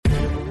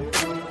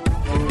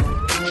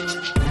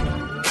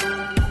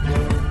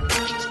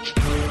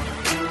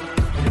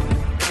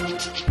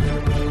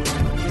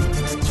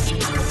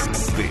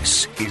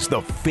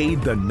the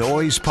Fade the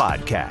Noise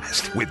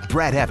podcast with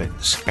Brad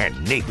Evans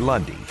and Nate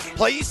Lundy.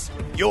 Place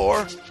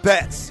your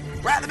bets.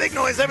 Brad the Big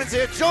Noise Evans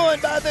here,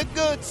 joined by the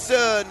good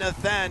sir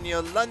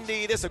Nathaniel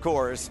Lundy. This, of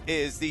course,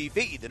 is the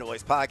Fade the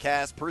Noise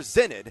podcast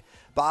presented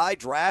by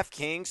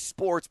DraftKings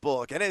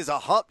Sportsbook. And it is a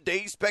hump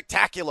day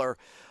spectacular,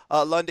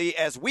 Lundy,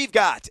 as we've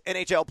got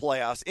NHL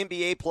playoffs,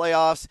 NBA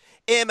playoffs,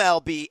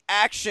 MLB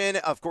action.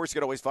 Of course, you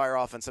could always fire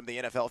off on some of the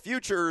NFL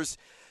futures.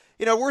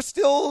 You know, we're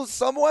still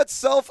somewhat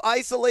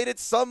self-isolated,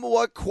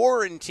 somewhat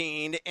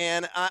quarantined,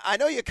 and I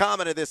know you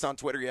commented this on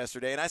Twitter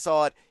yesterday, and I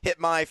saw it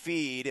hit my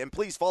feed, and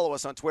please follow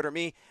us on Twitter,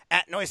 me,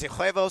 at Noisy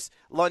Huevos,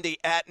 Lundy,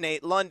 at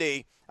Nate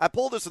Lundy. I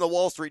pulled this in the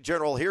Wall Street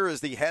Journal. Here is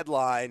the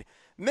headline.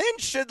 Men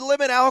should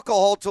limit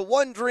alcohol to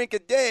 1 drink a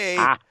day,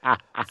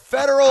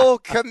 federal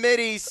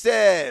committee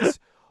says.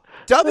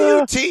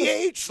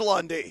 WTH,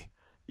 Lundy.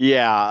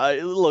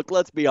 Yeah, look,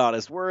 let's be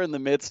honest. We're in the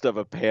midst of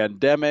a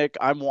pandemic.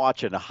 I'm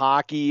watching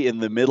hockey in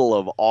the middle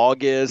of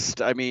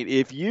August. I mean,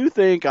 if you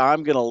think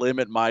I'm going to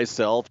limit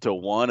myself to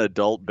 1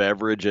 adult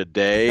beverage a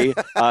day,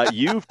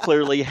 you've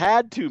clearly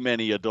had too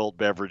many adult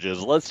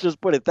beverages. Let's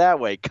just put it that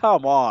way.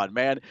 Come on,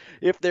 man.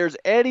 If there's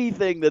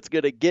anything that's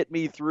going to get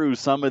me through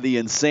some of the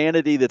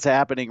insanity that's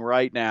happening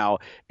right now,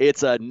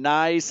 it's a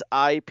nice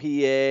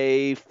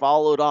IPA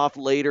followed off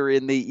later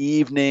in the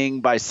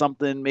evening by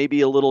something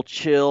maybe a little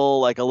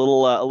chill, like a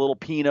little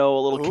Pinot, a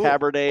little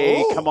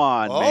Cabernet. Come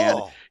on,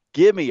 man.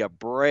 Give me a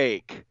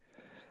break.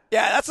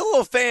 Yeah, that's a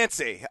little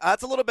fancy.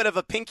 That's a little bit of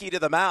a pinky to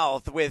the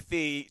mouth with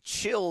the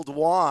chilled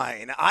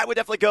wine. I would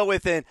definitely go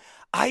with an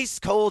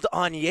ice-cold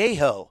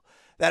añejo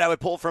that I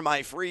would pull from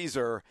my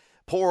freezer,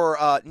 pour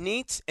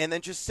neat, and then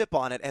just sip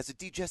on it as a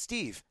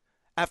digestive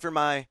after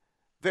my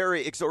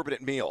very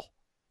exorbitant meal.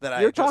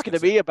 You're talking to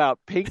me about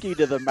pinky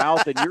to the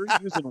mouth, and you're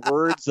using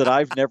words that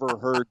I've never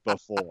heard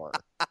before.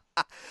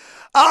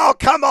 Oh,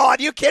 come on.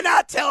 You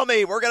cannot tell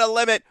me we're going to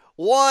limit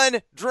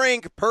 1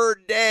 drink per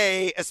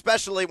day,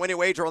 especially when you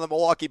wager on the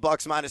Milwaukee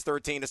Bucks minus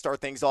 13 to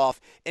start things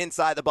off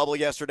inside the bubble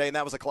yesterday. And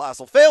that was a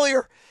colossal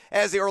failure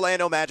as the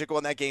Orlando Magic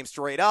won that game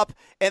straight up.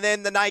 And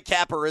then the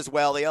nightcapper as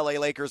well. The LA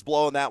Lakers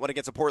blowing that one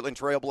against the Portland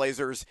Trail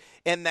Blazers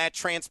in that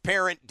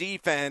transparent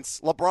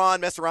defense. LeBron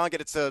messed around,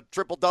 gets a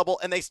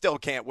triple-double, and they still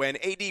can't win.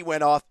 AD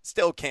went off,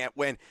 still can't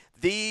win.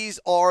 These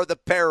are the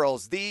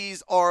perils.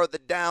 These are the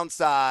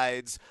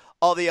downsides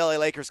of the LA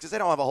Lakers because they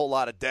don't have a whole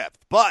lot of depth.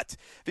 But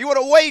if you want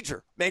to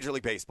wager Major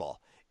League Baseball,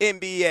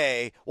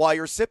 NBA, while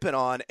you're sipping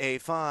on a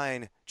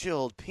fine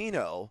chilled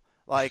Pinot,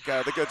 like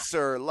the good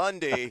sir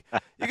Lundy,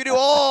 you can do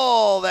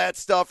all that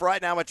stuff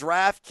right now at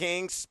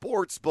DraftKings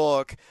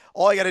Sportsbook.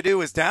 All you got to do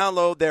is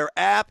download their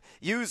app,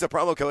 use the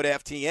promo code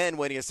FTN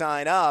when you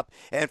sign up,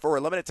 and for a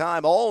limited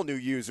time, all new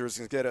users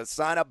can get a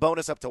sign-up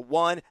bonus up to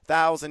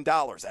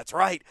 $1,000. That's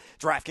right.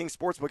 DraftKings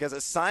Sportsbook has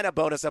a sign-up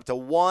bonus up to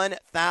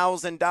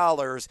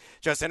 $1,000.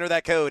 Just enter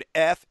that code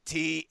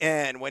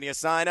FTN when you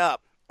sign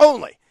up.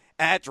 Only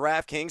at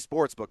DraftKings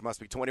Sportsbook.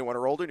 Must be 21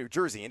 or older. New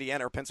Jersey,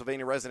 Indiana, or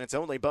Pennsylvania residents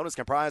only. Bonus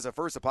comprised of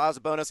first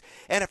deposit bonus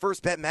and a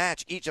first bet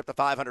match, each up to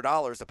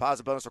 $500.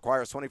 Deposit bonus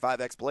requires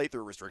 25x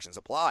playthrough. Restrictions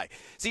apply.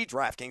 See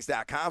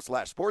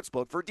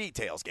DraftKings.com/sportsbook for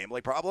details.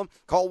 Gambling problem?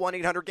 Call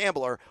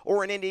 1-800-GAMBLER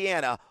or in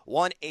Indiana,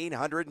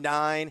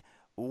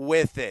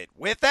 1-800-9-WITH-IT.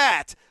 With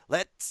that,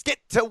 let's get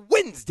to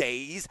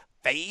Wednesday's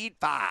Fade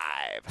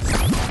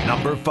 5.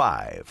 Number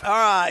 5. All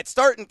right,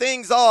 starting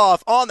things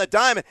off on the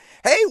diamond.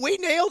 Hey, we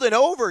nailed an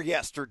over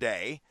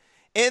yesterday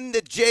in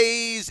the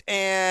Jays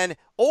and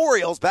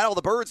Orioles Battle of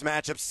the Birds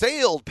matchup.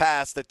 Sailed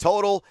past the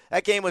total.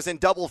 That game was in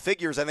double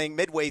figures, I think,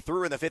 midway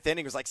through in the 5th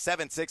inning. It was like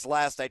 7-6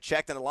 last I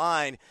checked, and the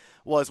line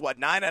was,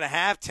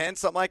 9.5, 10,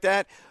 something like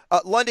that.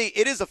 Lundy,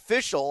 it is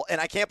official,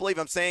 and I can't believe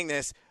I'm saying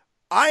this.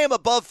 I am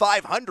above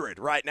 500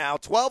 right now,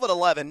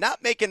 12-11,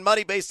 not making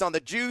money based on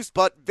the juice,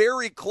 but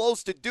very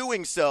close to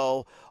doing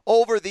so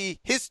over the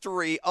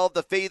history of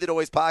the Fade the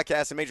Noise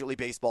podcast and Major League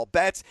Baseball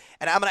bets.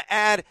 And I'm going to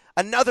add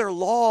another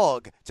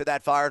log to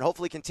that fire and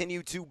hopefully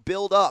continue to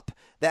build up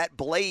that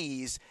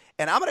blaze.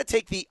 And I'm going to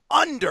take the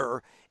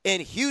under in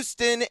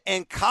Houston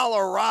and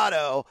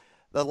Colorado.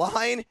 The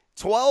line,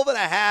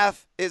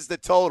 12.5 is the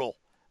total.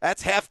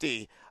 That's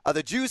hefty.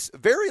 The juice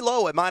very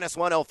low at minus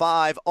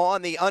 105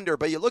 on the under,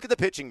 but you look at the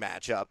pitching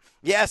matchup.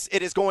 Yes,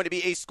 it is going to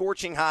be a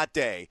scorching hot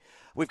day.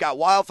 We've got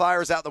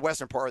wildfires out in the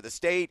western part of the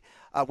state.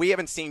 We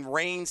haven't seen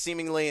rain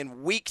seemingly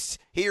in weeks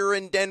here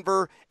in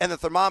Denver, and the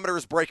thermometer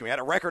is breaking. We had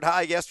a record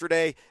high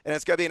yesterday, and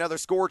it's going to be another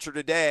scorcher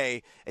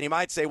today. And you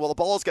might say, well, the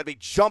ball's got to be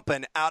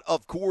jumping out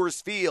of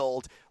Coors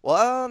Field.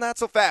 Well, not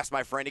so fast,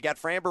 my friend. You got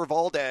Framber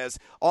Valdez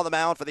on the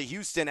mound for the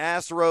Houston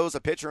Astros,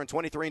 a pitcher in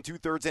 23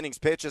 2/3 innings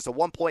pitched. It's a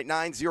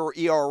 1.90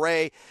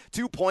 ERA,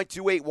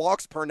 2.28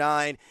 walks per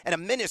 9, and a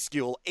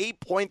minuscule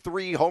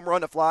 8.3 home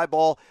run to fly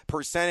ball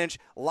percentage.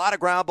 A lot of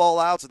ground ball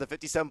outs with a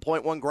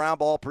 57.1 ground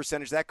ball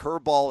percentage. That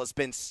curveball has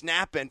been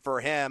snapping for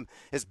him.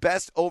 His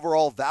best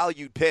overall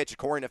valued pitch,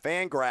 according to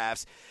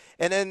Fangraphs.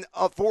 And then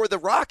for the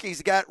Rockies,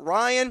 you got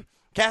Ryan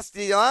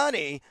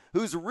Castellani,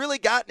 who's really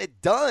gotten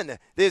it done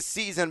this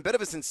season. Bit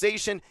of a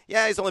sensation.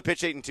 Yeah, he's only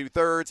pitched 8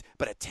 2/3,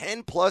 but a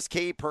 10+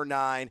 K per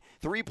nine,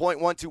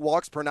 3.12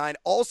 walks per nine,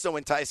 also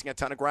enticing a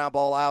ton of ground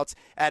ball outs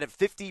at a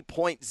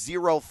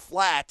 50.0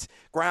 flat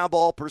ground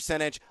ball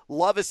percentage.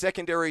 Love his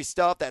secondary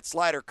stuff, that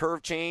slider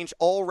curve change,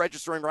 all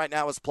registering right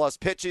now as plus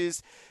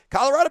pitches.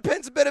 Colorado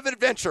Penn's a bit of an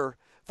adventure.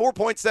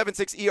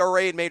 4.76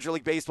 ERA in Major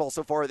League Baseball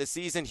so far this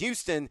season.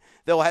 Houston,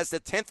 though, has the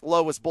 10th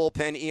lowest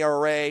bullpen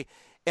ERA.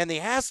 And the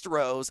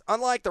Astros,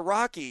 unlike the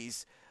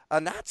Rockies,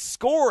 not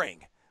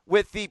scoring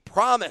with the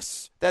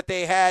promise that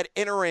they had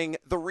entering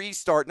the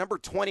restart. Number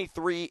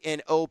 23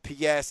 in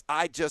OPS.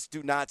 I just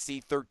do not see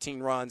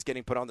 13 runs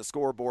getting put on the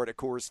scoreboard at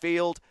Coors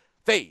Field.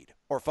 Fade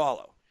or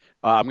follow?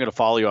 I'm going to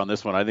follow you on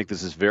this one. I think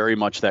this is very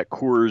much that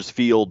Coors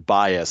Field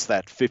bias,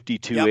 that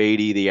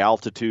 5280, the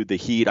altitude, the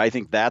heat. I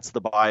think that's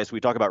the bias.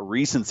 We talk about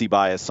recency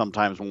bias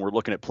sometimes when we're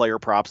looking at player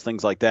props,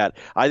 things like that.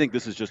 I think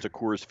this is just a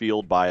Coors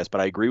Field bias, but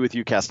I agree with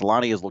you.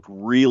 Castellani has looked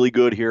really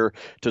good here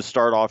to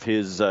start off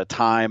his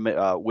time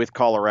with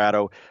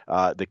Colorado.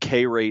 The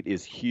K rate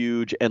is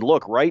huge. And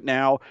look, right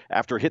now,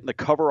 after hitting the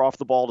cover off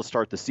the ball to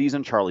start the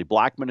season, Charlie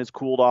Blackmon has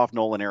cooled off.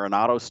 Nolan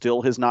Arenado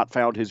still has not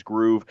found his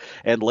groove.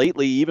 And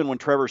lately, even when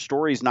Trevor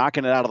Story's knocking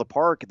it out of the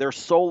park, they're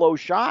solo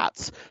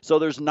shots. So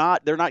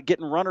they're not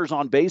getting runners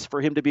on base for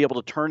him to be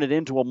able to turn it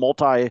into a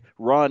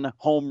multi-run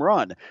home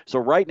run. So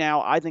right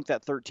now, I think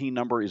that 13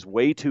 number is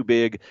way too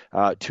big,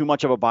 too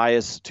much of a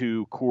bias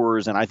to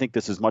Coors, and I think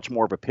this is much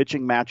more of a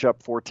pitching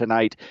matchup for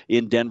tonight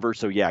in Denver.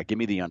 So yeah, give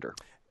me the under.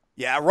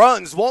 Yeah,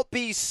 runs won't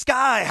be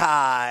sky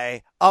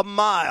high, a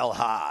mile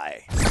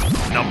high.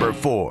 Number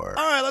 4.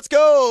 All right, let's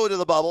go to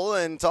the bubble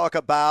and talk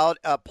about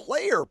a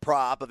player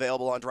prop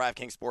available on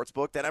DraftKings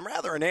Sportsbook that I'm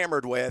rather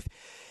enamored with.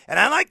 And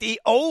I like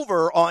the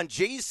over on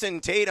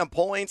Jason Tatum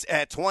points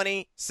at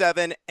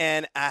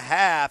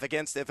 27.5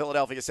 against the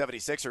Philadelphia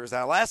 76ers.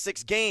 Now, last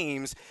 6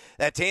 games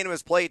that Tatum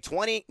has played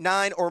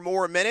 29 or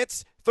more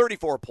minutes,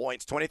 34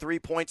 points, 23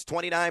 points,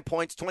 29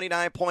 points,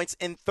 29 points,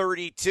 and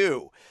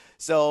 32.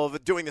 So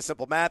doing the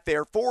simple math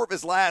there, 4 of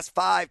his last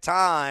 5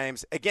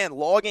 times, again,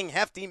 logging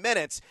hefty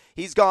minutes,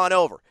 he's gone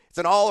over. It's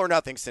an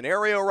all-or-nothing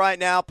scenario right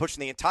now, pushing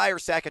the entire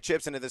sack of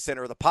chips into the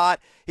center of the pot.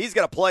 He's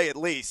going to play at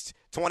least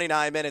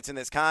 29 minutes in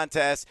this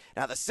contest.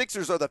 Now, the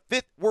Sixers are the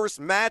 5th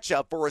worst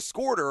matchup for a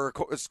scorer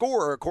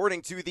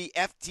according to the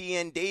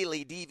FTN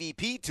Daily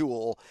DVP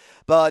tool.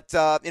 But,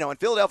 and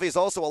Philadelphia has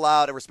also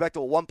allowed a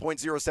respectable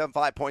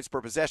 1.075 points per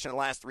possession in the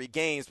last 3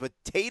 games. But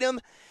Tatum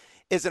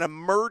is an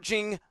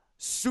emerging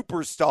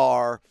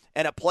superstar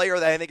and a player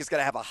that I think is going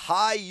to have a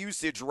high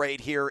usage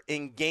rate here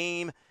in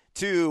Game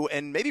 2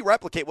 and maybe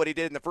replicate what he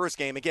did in the first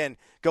game, again,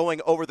 going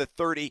over the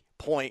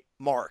 30-point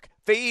mark.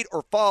 Fade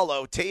or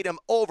follow Tatum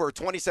over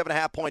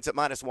 27.5 points at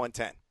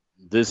 -110.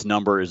 This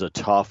number is a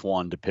tough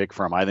one to pick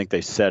from. I think they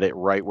set it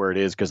right where it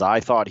is because I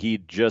thought he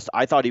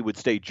would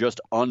stay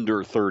just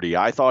under 30.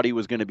 I thought he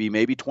was going to be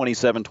maybe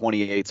 27,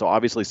 28. So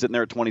obviously sitting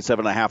there at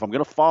 27.5, I'm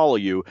going to follow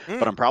you,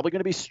 but I'm probably going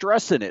to be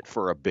stressing it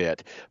for a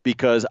bit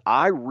because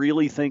I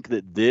really think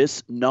that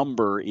this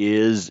number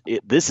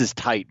this is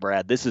tight,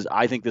 Brad.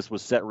 I think this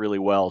was set really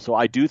well. So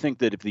I do think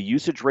that if the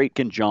usage rate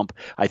can jump,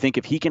 I think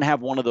if he can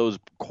have one of those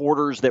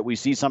quarters that we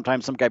see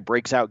sometimes, some guy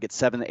breaks out, gets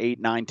 7,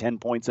 8, 9, 10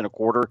 points in a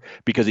quarter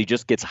because he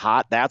just gets hot.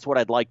 That's what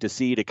I'd like to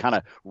see to kind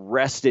of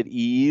rest at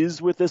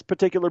ease with this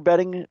particular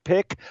betting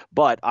pick.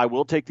 But I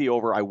will take the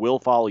over. I will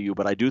follow you,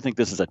 but I do think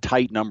this is a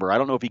tight number. I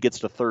don't know if he gets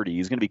to 30.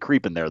 He's going to be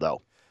creeping there,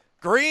 though.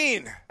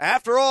 Green.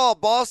 After all,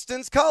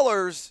 Boston's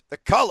colors, the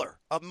color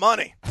of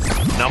money.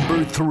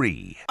 Number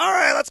 3. All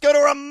right, let's go to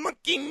our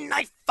Monkey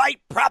Knife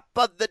Fight prop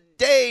of the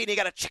day. And you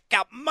got to check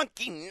out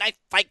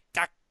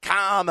monkeyknifefight.com.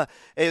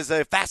 Is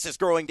the fastest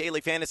growing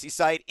daily fantasy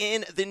site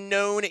in the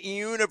known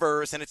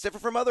universe, and it's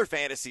different from other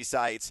fantasy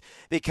sites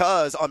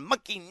because on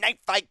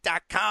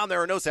monkeyknifefight.com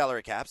there are no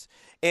salary caps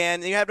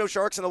and you have no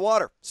sharks in the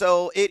water,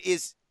 so it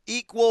is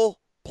equal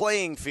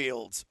playing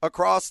fields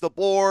across the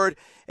board,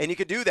 and you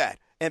can do that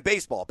in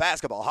baseball,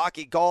 basketball,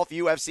 hockey, golf,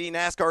 UFC,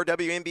 NASCAR,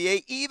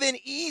 WNBA, even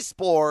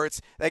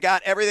esports. They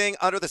got everything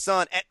under the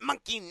sun at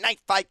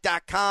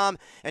monkeyknifefight.com.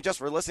 And just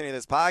for listening to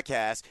this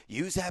podcast,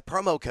 use that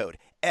promo code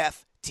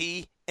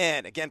FTN.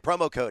 Again,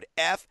 promo code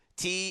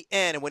FTN.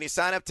 And when you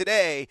sign up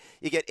today,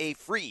 you get a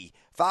free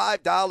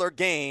 $5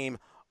 game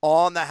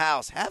on the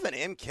house. Have an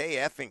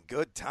MKF and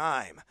good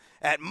time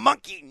at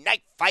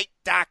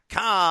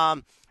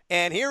monkeyknifefight.com.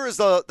 And here is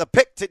the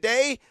pick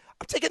today.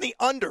 I'm taking the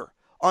under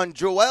on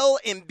Joel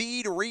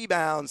Embiid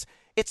rebounds.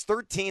 It's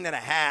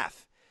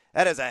 13.5.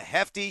 That is a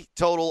hefty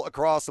total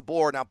across the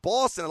board. Now,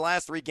 Boston in the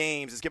last 3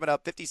 games has given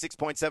up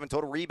 56.7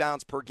 total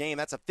rebounds per game.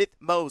 That's a 5th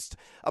most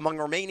among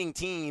remaining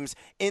teams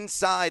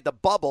inside the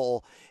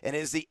bubble and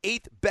is the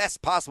 8th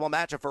best possible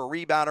matchup for a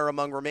rebounder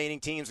among remaining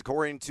teams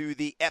according to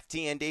the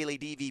FTN Daily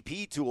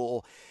DVP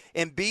tool.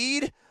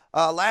 Embiid,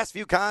 last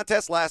few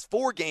contests, last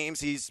 4 games,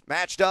 he's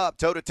matched up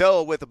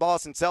toe-to-toe with the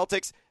Boston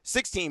Celtics.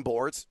 16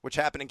 boards, which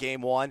happened in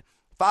Game 1.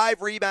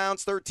 5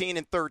 rebounds, 13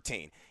 and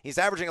 13. He's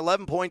averaging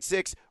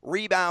 11.6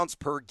 rebounds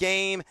per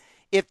game.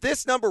 If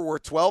this number were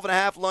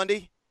 12.5,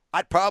 Lundy,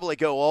 I'd probably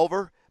go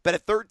over. But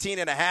at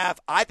 13.5,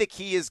 I think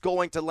he is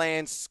going to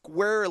land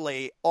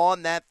squarely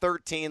on that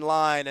 13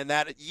 line, and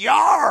that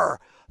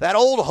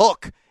old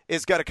hook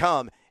is going to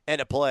come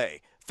into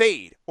play.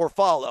 Fade or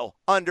follow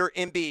under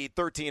Embiid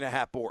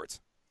 13.5 boards.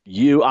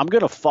 I'm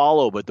going to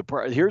follow, but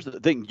here's the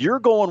thing: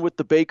 you're going with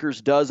the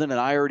baker's dozen, and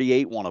I already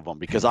ate one of them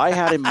because I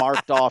had him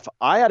marked off.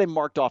 I had him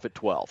marked off at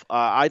 12.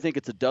 I think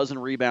it's a dozen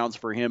rebounds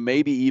for him,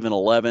 maybe even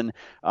 11.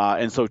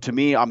 And so to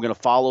me, I'm going to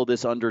follow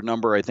this under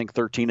number. I think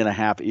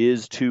 13.5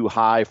 is too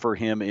high for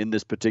him in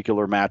this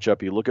particular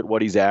matchup. You look at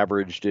what he's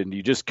averaged, and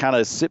you just kind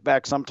of sit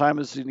back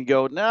sometimes and you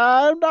go,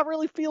 "Nah, I'm not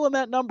really feeling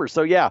that number."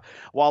 So yeah,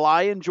 while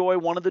I enjoy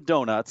one of the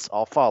donuts,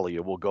 I'll follow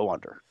you. We'll go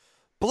under.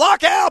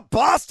 Block out,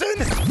 Boston!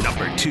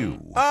 Number 2.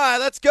 All right,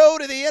 let's go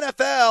to the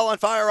NFL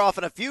and fire off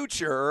in a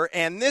future.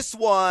 And this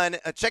one,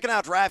 checking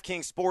out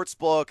DraftKings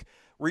Sportsbook,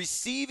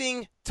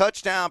 receiving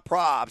touchdown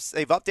props.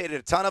 They've updated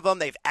a ton of them.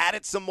 They've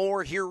added some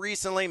more here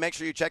recently. Make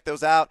sure you check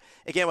those out.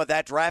 Again, with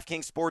that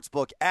DraftKings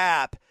Sportsbook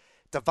app,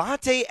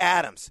 Davante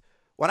Adams.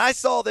 When I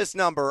saw this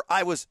number,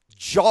 I was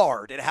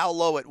jarred at how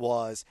low it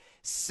was.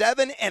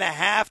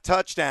 7.5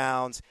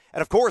 touchdowns.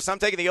 And, of course, I'm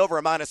taking the over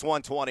at minus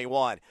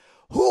 121.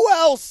 Who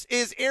else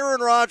is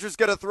Aaron Rodgers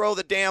going to throw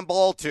the damn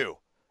ball to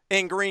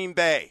in Green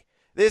Bay?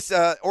 This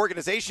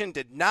organization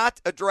did not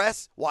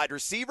address wide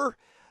receiver.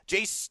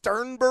 Jay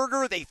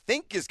Sternberger, they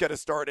think, is going to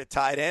start at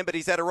tight end, but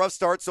he's had a rough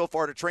start so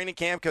far to training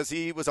camp because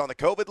he was on the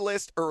COVID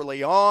list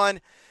early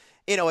on.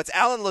 It's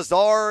Alan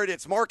Lazard.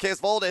 It's Marquez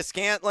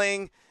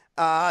Valdes-Scantling.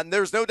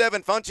 There's no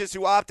Devin Funchess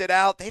who opted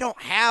out. They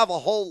don't have a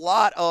whole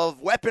lot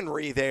of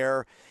weaponry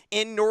there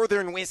in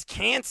northern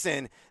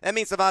Wisconsin. That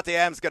means Davante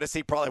Adams is going to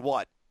see probably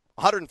what?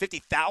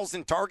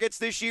 150,000 targets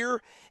this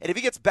year. And if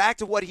he gets back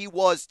to what he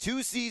was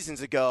 2 seasons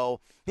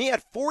ago, he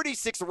had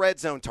 46 red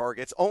zone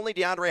targets. Only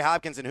DeAndre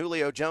Hopkins and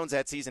Julio Jones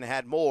that season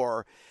had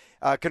more,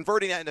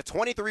 converting that into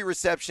 23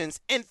 receptions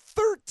and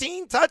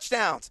 13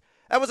 touchdowns.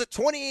 That was a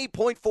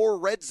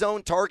 28.4 red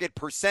zone target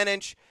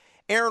percentage.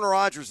 Aaron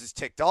Rodgers is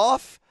ticked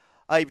off.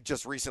 I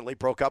just recently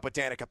broke up with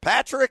Danica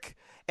Patrick,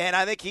 and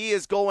I think he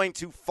is going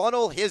to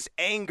funnel his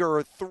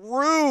anger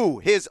through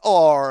his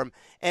arm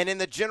and in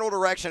the general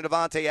direction of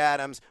Davante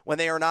Adams when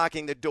they are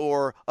knocking the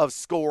door of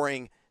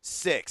scoring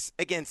 6.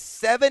 Again,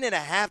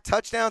 7.5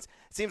 touchdowns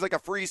seems like a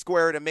free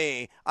square to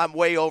me. I'm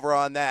way over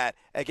on that.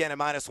 Again, at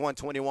minus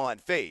 121.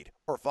 Fade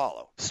or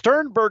follow.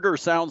 Sternberger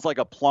sounds like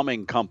a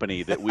plumbing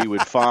company that we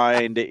would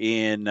find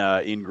in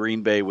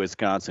Green Bay,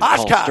 Wisconsin.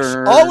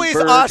 Oshkosh. Always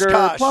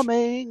Oshkosh.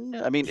 Plumbing.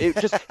 I mean, he'd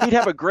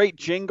have a great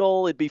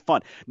jingle. It'd be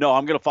fun. No,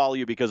 I'm going to follow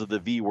you because of the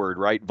V word,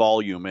 right?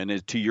 Volume.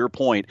 And to your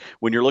point,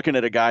 when you're looking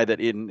at a guy that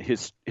in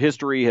his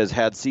history has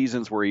had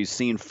seasons where he's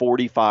seen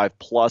 45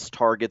 plus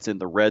targets in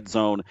the red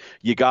zone,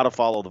 you got to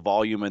follow the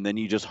volume, and then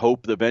you just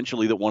hope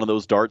eventually that one of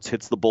those darts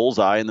hits the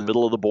bullseye in the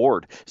middle of the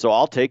board. So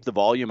I'll take the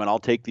volume and I'll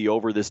take the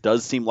over. This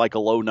does seem like a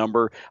low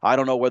number. I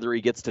don't know whether he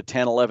gets to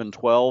 10, 11,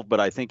 12, but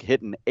I think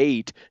hitting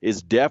 8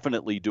 is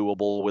definitely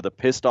doable with a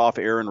pissed off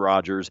Aaron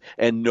Rodgers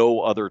and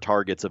no other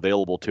targets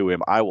available to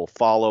him. I will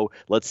follow.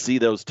 Let's see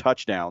those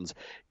touchdowns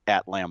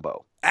at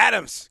Lambeau.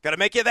 Adams, got to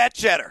make you that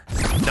cheddar.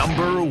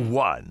 Number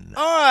 1.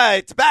 All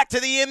right, back to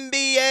the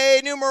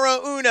NBA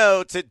numero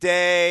uno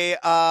today.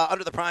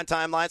 Under the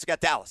primetime lines, we got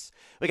Dallas.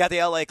 We got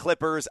the LA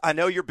Clippers. I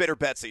know you're bitter,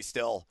 Betsy,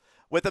 still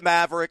with the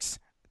Mavericks.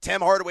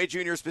 Tim Hardaway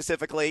Jr.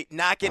 specifically,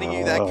 not getting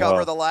you that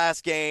cover the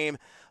last game.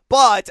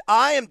 But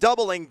I am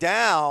doubling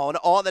down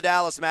on the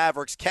Dallas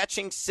Mavericks,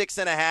 catching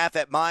 6.5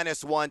 at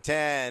minus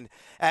 110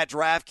 at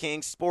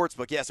DraftKings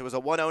Sportsbook. Yes, it was a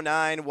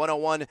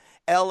 109-101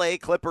 LA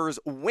Clippers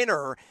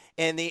winner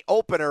in the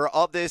opener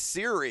of this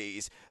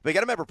series. But you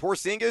got to remember,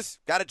 Porzingis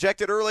got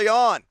ejected early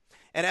on.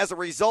 And as a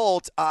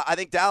result, I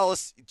think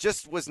Dallas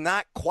just was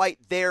not quite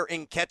there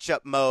in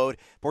catch-up mode.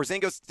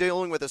 Porzingis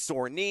dealing with a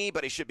sore knee,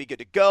 but he should be good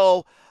to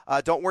go.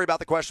 Don't worry about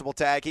the questionable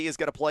tag. He is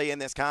going to play in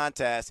this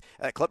contest.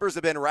 Clippers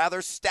have been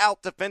rather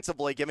stout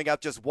defensively, giving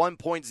up just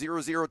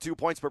 1.002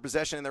 points per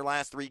possession in their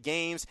last 3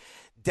 games.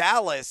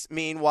 Dallas,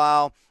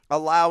 meanwhile,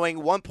 allowing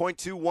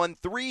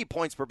 1.213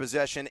 points per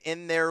possession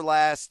in their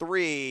last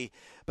 3.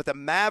 But the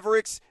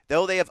Mavericks,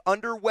 though they have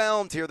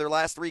underwhelmed here their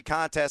last 3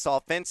 contests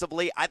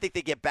offensively, I think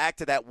they get back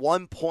to that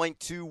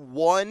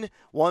 1.21,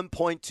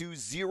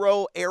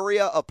 1.20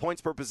 area of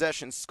points per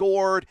possession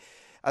scored.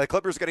 The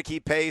Clippers are going to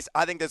keep pace.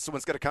 I think this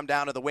one's going to come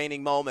down to the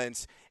waning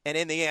moments. And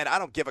in the end, I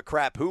don't give a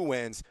crap who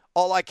wins.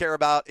 All I care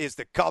about is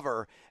the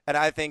cover. And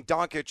I think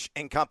Doncic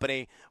and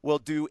company will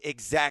do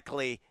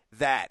exactly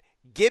that.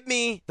 Give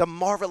me the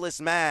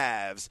marvelous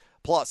Mavs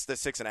plus the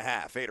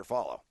 6.5. Fade or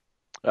follow.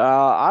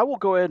 I will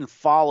go ahead and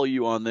follow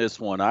you on this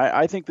one.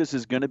 I think this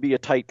is going to be a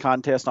tight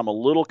contest. I'm a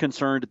little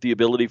concerned at the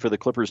ability for the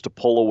Clippers to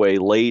pull away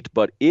late.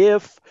 But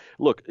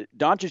look,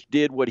 Doncic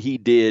did what he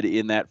did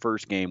in that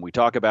first game. We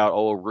talk about,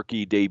 a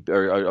rookie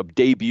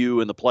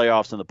debut in the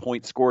playoffs and the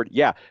points scored.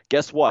 Yeah,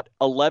 guess what?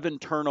 11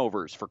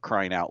 turnovers, for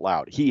crying out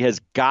loud. He has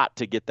got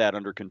to get that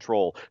under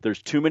control.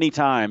 There's too many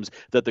times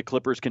that the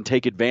Clippers can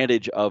take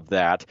advantage of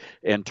that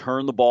and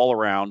turn the ball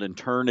around and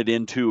turn it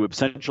into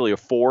essentially a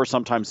 4,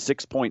 sometimes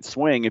 6-point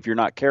swing if you're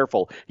not not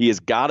careful. He has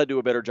got to do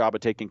a better job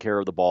of taking care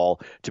of the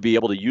ball to be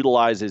able to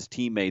utilize his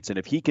teammates. And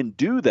if he can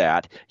do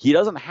that, he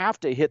doesn't have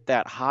to hit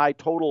that high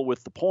total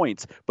with the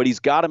points, but he's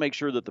got to make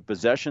sure that the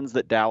possessions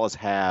that Dallas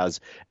has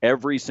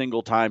every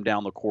single time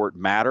down the court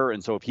matter.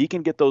 And so if he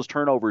can get those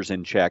turnovers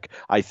in check,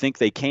 I think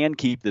they can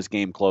keep this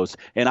game close.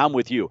 And I'm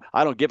with you.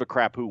 I don't give a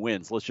crap who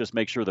wins. Let's just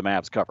make sure the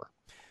Mavs cover.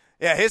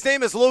 Yeah, his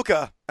name is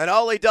Luka, and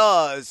all he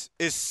does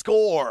is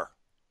score.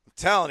 I'm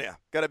telling you,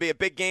 going to be a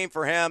big game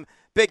for him.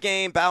 Big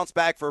game, bounce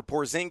back for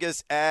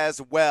Porzingis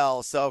as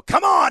well. So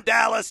come on,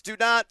 Dallas, do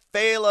not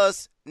fail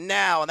us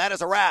now. And that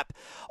is a wrap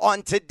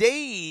on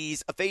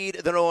today's Fade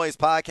the Noise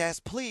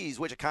podcast. Please,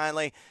 would you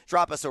kindly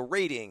drop us a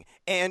rating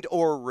and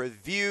or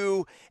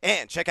review,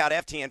 and check out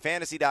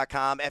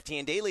FTNFantasy.com,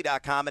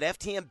 FTNDaily.com, and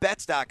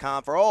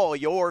FTNBets.com for all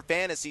your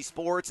fantasy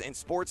sports and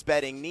sports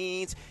betting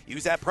needs.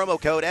 Use that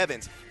promo code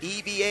Evans,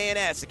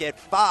 EVANS, to get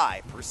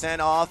 5%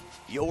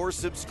 off your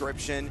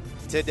subscription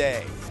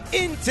today.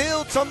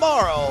 Until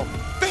tomorrow,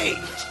 fade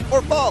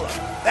or follow.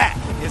 That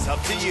is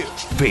up to you.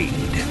 Fade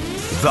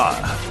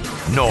the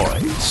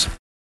Noise.